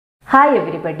Hi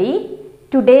everybody,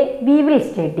 today we will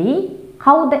study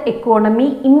how the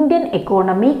Indian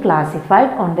economy classified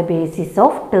on the basis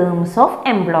of terms of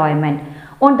employment.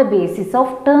 On the basis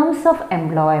of terms of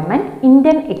employment,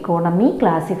 Indian economy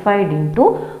classified into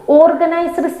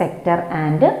organized sector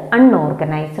and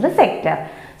unorganized sector.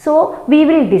 So, we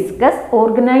will discuss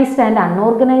organized and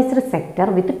unorganized sector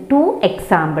with two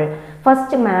examples.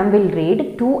 First, ma'am will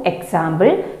read two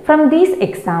examples. From these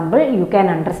examples, you can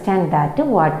understand that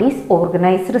what is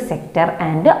organized sector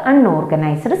and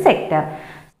unorganized sector.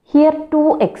 Here,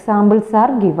 two examples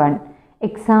are given.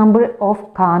 Example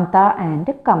of Kanta and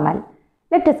Kamal.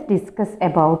 Let us discuss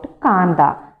about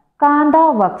Kanta.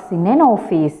 Kanta works in an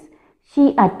office.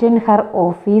 She attends her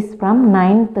office from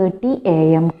 9:30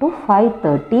 a.m. to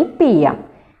 5:30 p.m.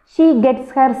 She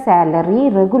gets her salary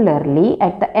regularly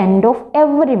at the end of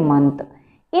every month.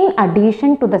 In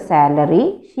addition to the salary,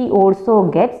 she also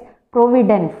gets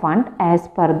provident fund as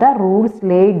per the rules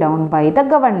laid down by the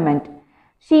government.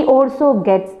 She also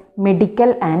gets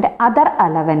medical and other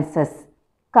allowances.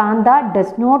 Kanta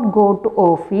does not go to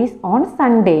office on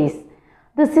Sundays.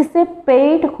 This is a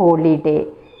paid holiday.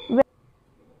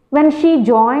 When she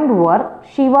joined work,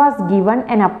 she was given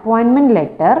an appointment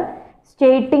letter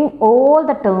stating all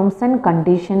the terms and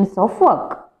conditions of work.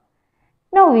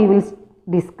 Now we will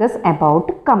discuss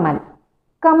about Kamal.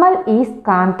 Kamal is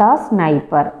Kanta's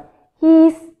neighbor. He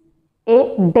is a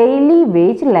daily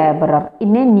wage laborer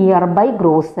in a nearby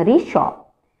grocery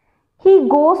shop. He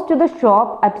goes to the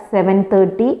shop at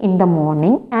 7:30 in the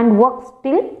morning and works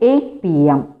till 8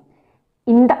 p.m.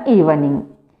 in the evening.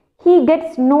 He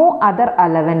gets no other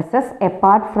allowances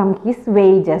apart from his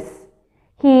wages.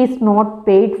 He is not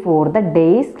paid for the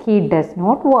days he does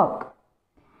not work.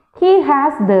 He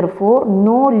has therefore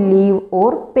no leave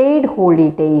or paid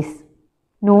holidays,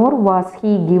 nor was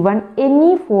he given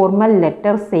any formal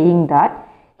letter saying that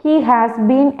he has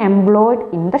been employed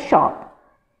in the shop.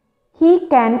 He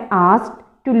can ask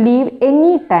to leave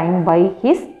any time by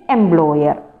his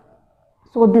employer.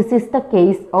 So this is the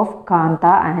case of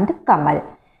Kanta and Kamal.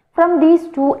 From these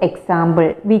two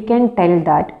examples, we can tell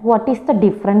that what is the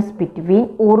difference between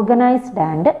organized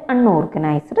and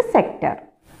unorganized sector.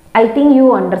 I think you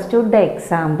understood the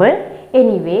example.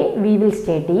 Anyway, we will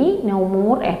study now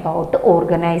more about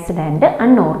organized and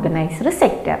unorganized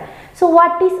sector. So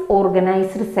what is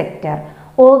organized sector?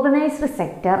 Organized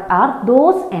sector are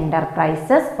those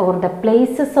enterprises or the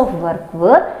places of work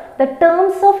where the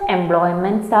terms of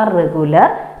employment are regular.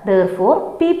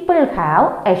 Therefore, people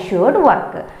have assured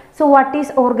work. So, what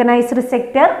is organized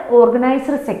sector?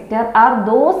 Organized sector are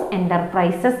those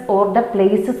enterprises or the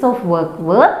places of work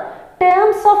where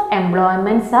terms of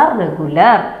employment are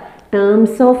regular.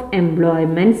 Terms of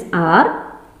employment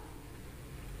are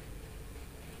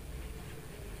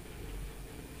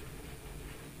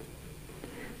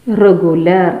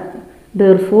regular.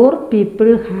 Therefore,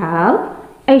 people have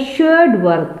assured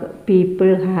work.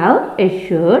 People have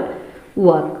assured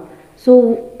work. So,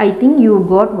 I think you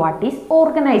got what is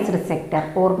organized sector.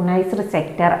 Organized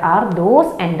sector are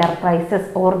those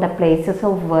enterprises or the places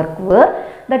of work where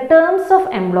the terms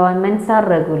of employment are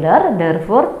regular.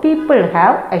 Therefore, people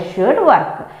have assured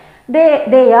work.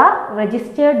 They are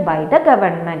registered by the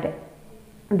government.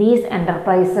 These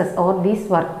enterprises or these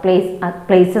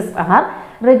places are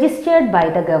registered by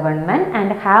the government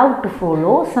and have to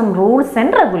follow some rules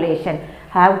and regulations.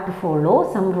 Have to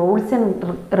follow some rules and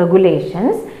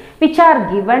regulations which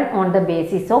are given on the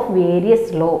basis of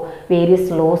various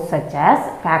laws such as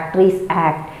Factories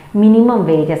Act, Minimum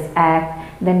Wages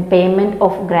Act, then Payment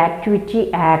of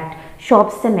Gratuity Act,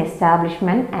 Shops and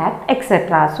Establishment Act,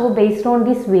 etc. So based on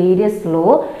these various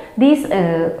laws, these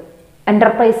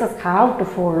enterprises have to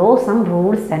follow some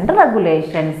rules and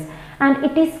regulations. And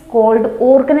it is called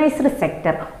organized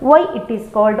sector. Why it is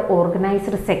called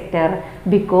organized sector?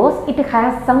 Because it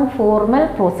has some formal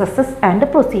processes and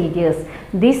procedures.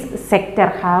 This sector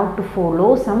have to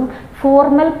follow some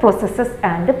formal processes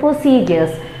and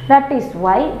procedures. That is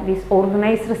why this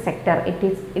organized sector it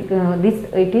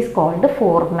is called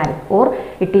formal or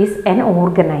it is an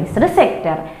organized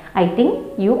sector. I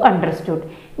think you understood.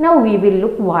 Now we will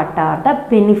look what are the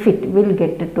benefit we'll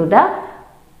get to the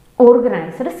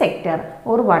organized sector,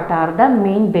 or what are the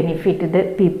main benefit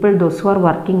the people those who are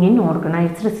working in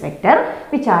organized sector,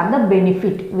 which are the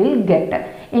benefit will get.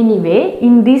 Anyway,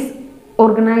 in this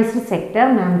organized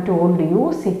sector, ma'am told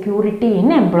you security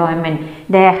in employment.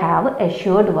 They have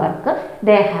assured work.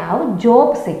 They have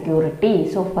job security.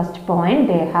 So first point,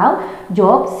 they have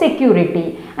job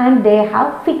security and they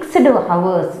have fixed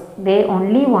hours. They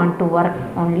only want to work,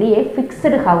 only a fixed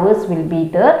hours will be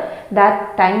there.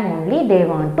 That time only they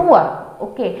want to work.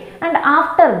 Okay, and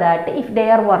after that, if they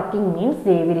are working means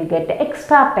they will get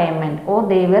extra payment, or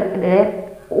they were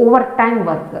their overtime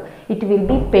work. It will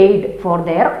be paid for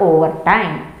their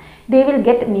overtime. They will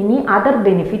get many other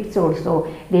benefits also.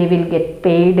 They will get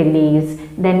paid leaves,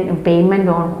 then payment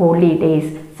on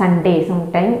holidays, Sunday,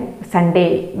 sometime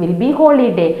Sunday will be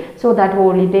holiday, so that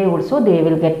holiday also they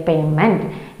will get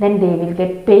payment. Then they will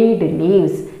get paid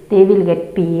leaves, they will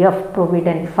get PF,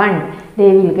 Provident Fund,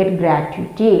 they will get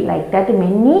gratuity, like that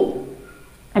many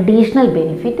additional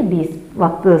benefit these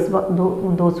workers,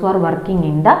 those who are working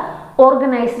in the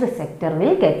organized sector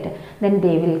will get. Then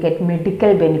they will get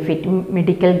medical benefit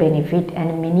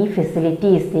and many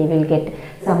facilities they will get.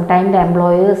 Sometimes the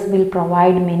employers will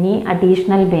provide many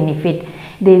additional benefit.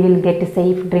 They will get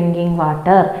safe drinking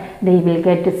water, they will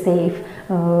get safe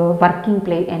working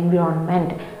place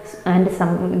environment, and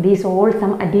some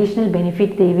additional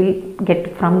benefit they will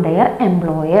get from their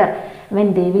employer.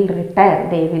 When they will retire,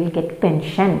 they will get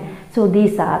pension. So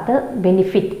these are the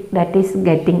benefit that is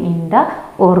getting in the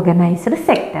organized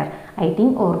sector. I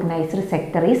think organized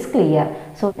sector is clear.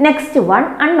 So next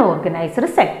one, unorganized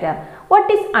sector.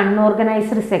 What is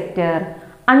unorganized sector?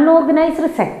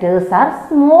 Unorganized sectors are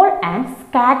small and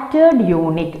scattered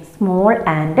unit,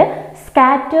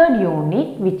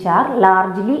 which are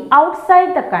largely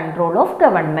outside the control of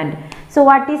government. So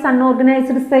what is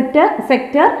unorganized sector?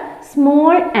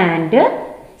 Small and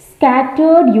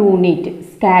scattered unit,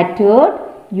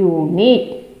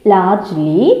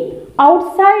 largely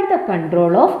outside the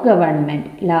control of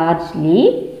government,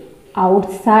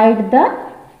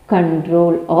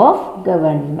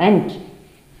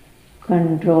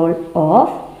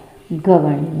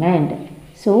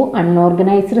 So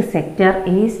unorganized sector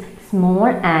is small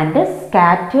and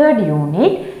scattered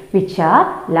unit which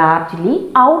are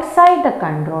largely outside the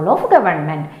control of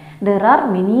government. There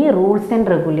are many rules and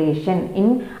regulations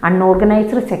in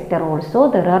unorganized sector also.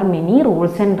 There are many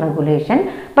rules and regulations,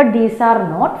 but these are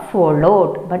not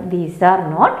followed.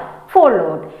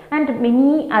 And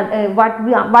many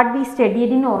what we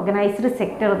studied in organized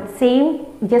sector, same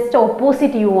just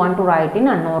opposite you want to write in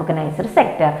unorganized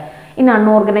sector. In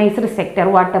unorganized sector,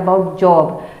 what about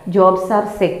job? Jobs are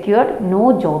secured,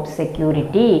 no job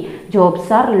security.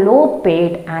 Jobs are low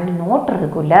paid and not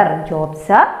regular.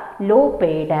 Low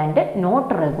paid and not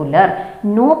regular.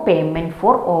 No payment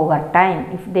for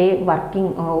overtime. If they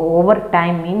working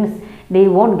overtime means they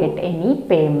won't get any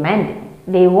payment.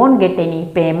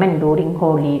 During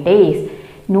holidays.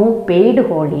 No paid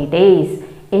holidays.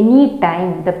 Any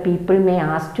time the people may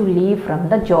ask to leave from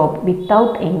the job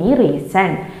without any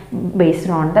reason based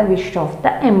on the wish of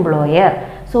the employer.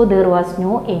 So there was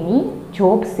no any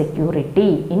job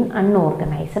security in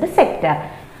unorganized sector.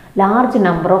 Large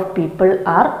number of people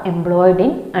are employed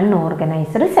in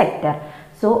unorganized sector.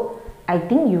 So I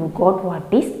think you got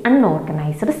what is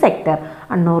unorganized sector.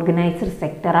 Unorganized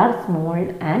sector are small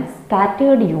and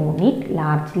scattered unit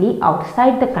largely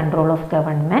outside the control of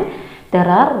government. There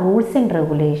are rules and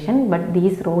regulations, but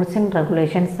these rules and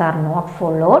regulations are not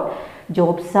followed.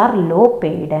 Jobs are low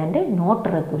paid and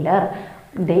not regular.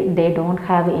 They don't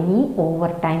have any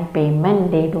overtime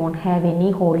payment, they don't have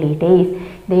any holidays,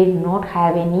 they do not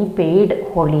have any paid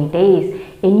holidays.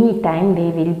 Anytime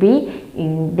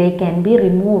they can be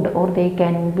removed, or they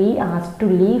can be asked to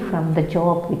leave from the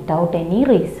job without any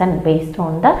reason based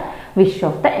on the wish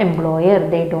of the employer.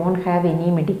 They don't have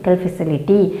any medical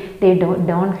facility, they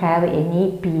don't have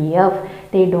any PF,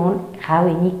 they don't have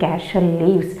any casual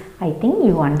leaves. I think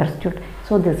you understood.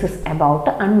 So this is about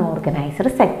the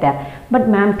unorganized sector. But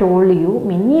ma'am told you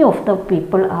many of the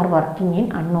people are working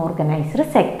in unorganized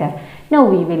sector. Now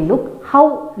we will look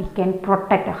how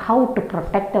to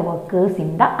protect the workers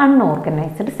in the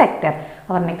unorganized sector.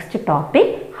 Our next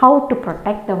topic, how to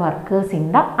protect the workers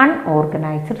in the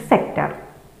unorganized sector.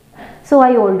 So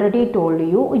I already told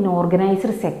you in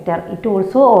organized sector it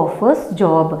also offers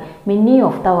job. Many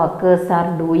of the workers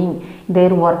are doing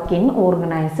their work in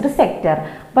organized sector,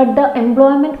 but the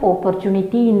employment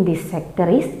opportunity in this sector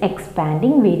is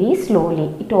expanding very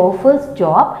slowly. It offers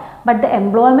job, but the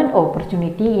employment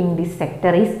opportunity in this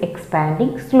sector is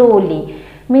expanding slowly.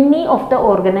 Many of the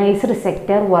organized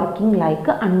sector working like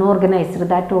unorganized,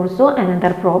 that also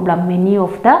another problem. Many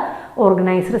of the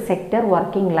organized sector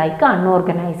working like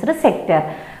unorganized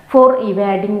sector for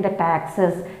evading the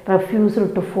taxes, refusal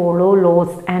to follow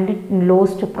laws and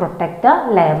laws to protect the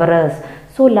laborers.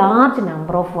 So large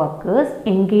number of workers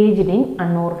engaged in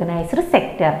unorganized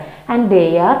sector, and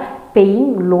they are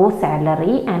paying low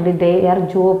salary, and their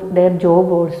job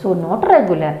also not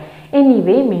regular.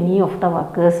 Anyway, many of the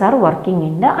workers are working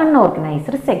in the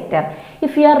unorganized sector.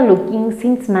 If we are looking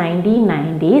since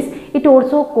 1990s, it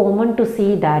also common to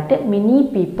see that many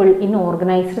people in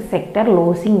organized sector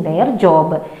losing their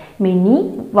job. Many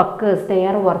workers, they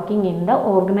are working in the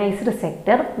organized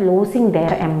sector, losing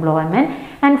their employment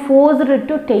and forced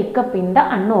to take up in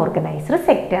the unorganized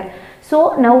sector.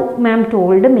 So now ma'am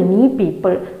told many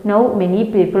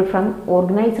people from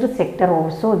organized sector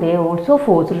also, they also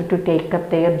forced to take up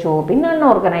their job in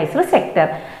unorganized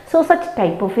sector. So such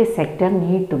type of a sector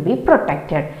need to be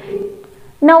protected.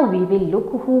 Now we will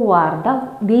look who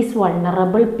are these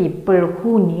vulnerable people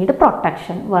who need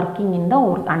protection working in the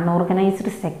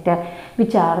unorganized sector,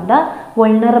 which are the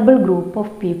vulnerable group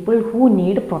of people who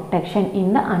need protection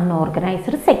in the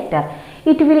unorganized sector.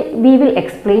 We will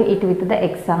explain it with the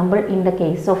example in the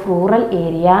case of rural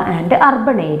area and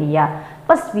urban area.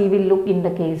 First we will look in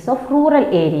the case of rural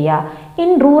area.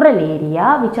 In rural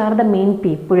area, which are the main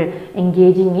people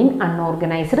engaging in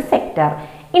unorganized sector.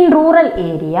 In rural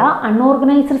area,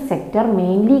 unorganized sector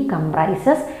mainly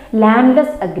comprises landless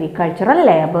agricultural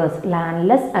laborers,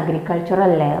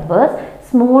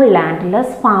 small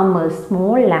landless farmers,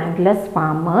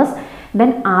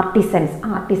 then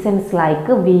artisans like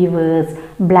weavers,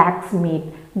 blacksmith,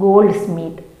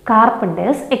 goldsmith,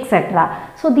 carpenters,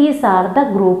 etc. So these are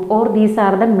the group, or these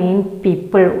are the main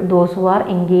people, those who are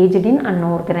engaged in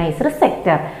unorganized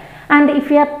sector. And if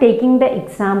we are taking the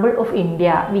example of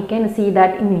India, we can see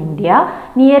that in India,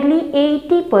 nearly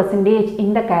 80%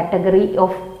 in the category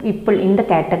of people in the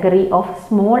category of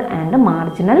small and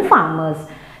marginal farmers.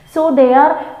 So they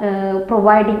are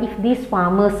providing, if these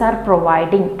farmers are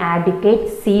providing adequate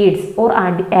seeds or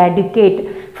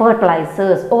adequate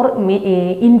fertilizers or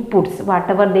inputs,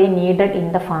 whatever they needed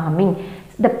in the farming,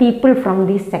 the people from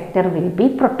this sector will be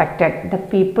protected. The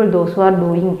people, those who are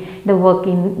doing the work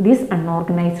in this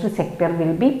unorganized sector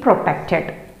will be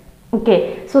protected.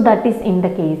 Okay, so that is in the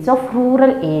case of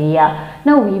rural area.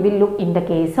 Now we will look in the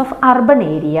case of urban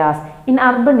areas. In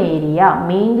urban area,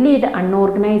 mainly the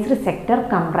unorganized sector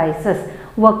comprises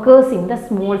workers in the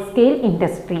small scale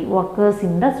industry,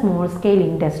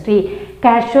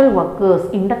 casual workers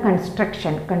in the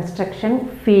construction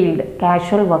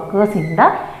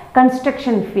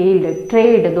field,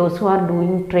 trade, those who are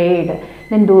doing trade,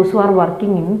 then those who are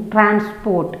working in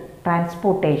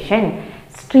transportation,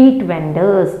 street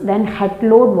vendors, then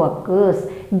headload workers,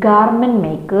 garment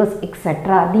makers,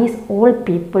 etc. These all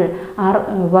people are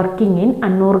working in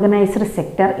unorganized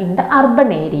sector in the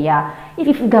urban area.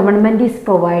 If government is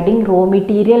providing raw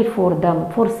material for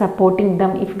them, for supporting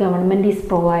them, if government is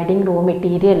providing raw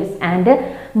materials and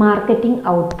marketing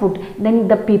output, then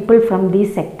the people from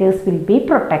these sectors will be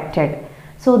protected.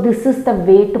 So this is the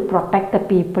way to protect the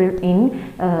people in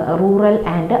rural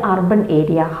and urban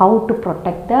area, how to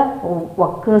protect the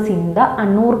workers in the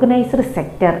unorganized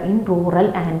sector in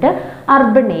rural and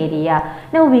urban area.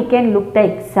 Now we can look the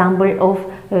example of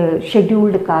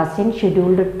scheduled caste and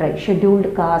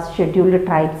scheduled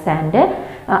tribes and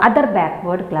other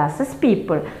backward classes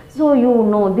people. So you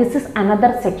know, this is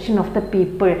another section of the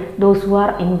people, those who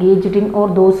are engaged in or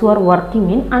those who are working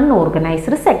in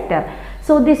unorganized sector.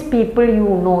 So these people,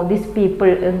 you know,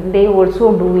 they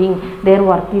also doing, their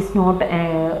work is not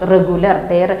regular,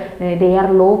 they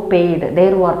are low paid,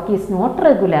 their work is not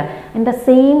regular. In the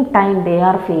same time, they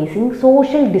are facing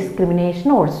social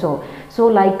discrimination also. So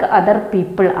like other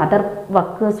people, other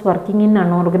workers working in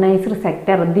unorganized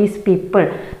sector, these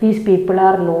people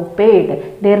are low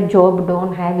paid, their job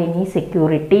don't have any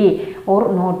security,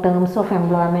 or no terms of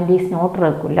employment is not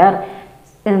regular.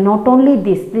 Not only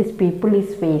this, these people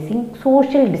is facing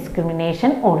social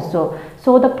discrimination also.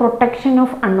 So the protection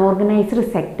of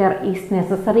unorganized sector is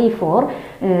necessary for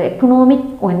economic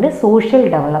and social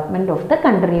development of the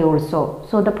country also.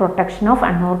 So the protection of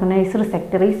unorganized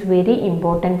sector is very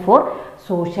important for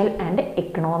social and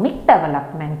economic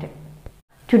development.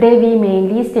 Today we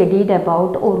mainly studied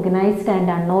about organized and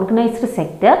unorganized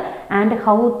sector and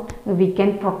how we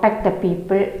can protect the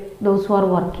people, those who are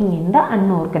working in the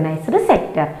unorganized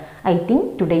sector. I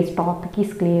think today's topic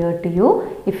is clear to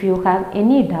you. If you have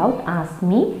any doubt, ask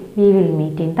me. We will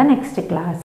meet in the next class.